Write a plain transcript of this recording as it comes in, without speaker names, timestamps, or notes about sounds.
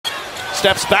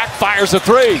Steps back, fires a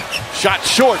three. Shot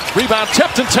short. Rebound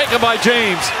tipped and taken by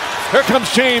James. Here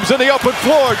comes James in the open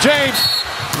floor. James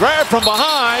grabbed from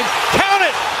behind. Count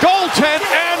it. Goaltend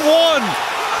and one.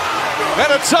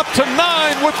 And it's up to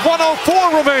 9 with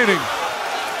 1:04 remaining.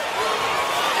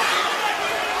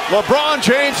 LeBron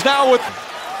James now with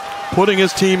putting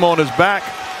his team on his back,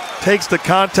 takes the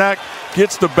contact,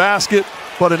 gets the basket,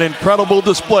 but an incredible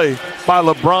display by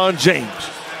LeBron James.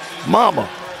 Mama,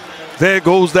 there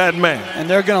goes that man. And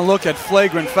they're going to look at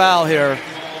flagrant foul here.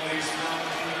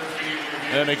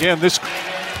 And again, the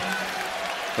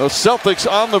Celtics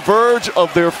on the verge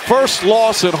of their first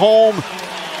loss at home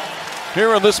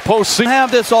here in this postseason. I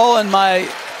have this all in my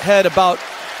head about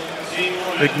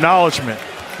acknowledgement.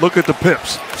 Look at the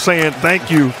Pips saying thank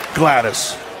you,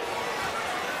 Gladys.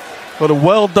 But a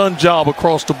well-done job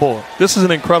across the board. This is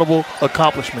an incredible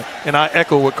accomplishment, and I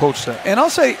echo what Coach said. And I'll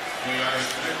say,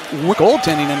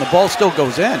 goaltending, and the ball still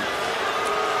goes in.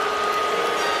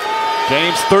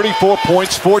 James, 34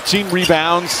 points, 14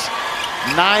 rebounds,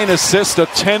 9 assists, a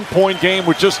 10-point game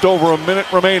with just over a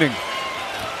minute remaining.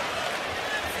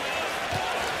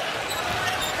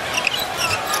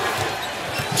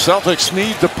 Celtics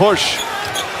need to push.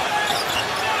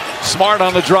 Smart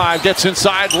on the drive, gets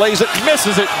inside, lays it,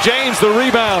 misses it. James the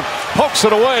rebound, pokes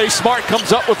it away. Smart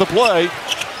comes up with the play.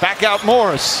 Back out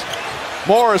Morris.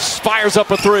 Morris fires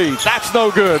up a three. That's no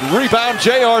good. Rebound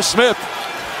J.R. Smith.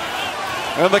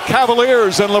 And the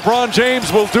Cavaliers and LeBron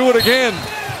James will do it again.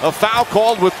 A foul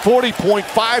called with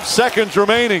 40.5 seconds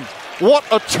remaining. What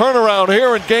a turnaround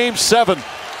here in Game 7.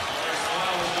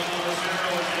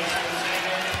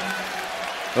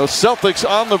 The Celtics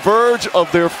on the verge of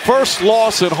their first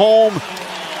loss at home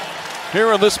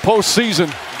here in this postseason.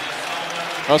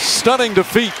 A stunning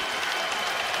defeat.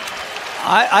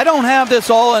 I don't have this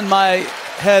all in my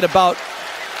head about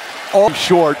all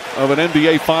short of an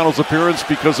NBA Finals appearance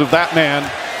because of that man.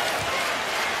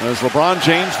 As LeBron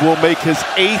James will make his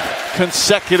 8th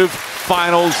consecutive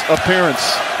Finals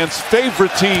appearance. Against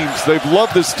favorite teams, they've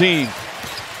loved this team.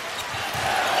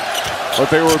 But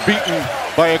they were beaten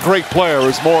by a great player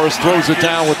as Morris throws it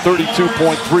down with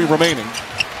 32.3 remaining.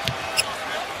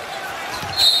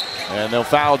 And they'll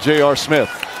foul J.R. Smith.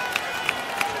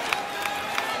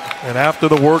 And after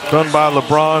the work done by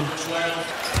LeBron,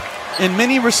 in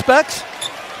many respects,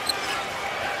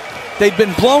 they've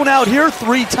been blown out here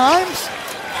 3 times.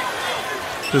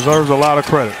 Deserves a lot of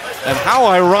credit. And how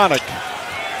ironic,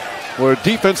 where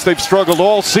defense they've struggled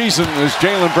all season as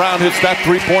Jaylen Brown hits that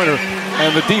three-pointer,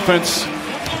 and the defense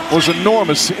was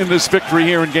enormous in this victory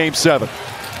here in Game 7.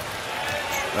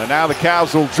 And now the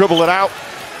Cavs will dribble it out.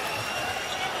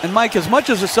 And Mike, as much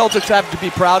as the Celtics have to be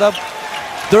proud of,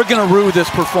 they're going to rue this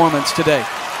performance today.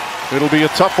 It'll be a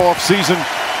tough offseason,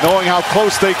 knowing how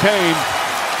close they came.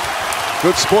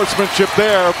 Good sportsmanship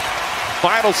there.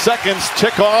 Final seconds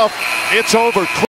tick off. It's over.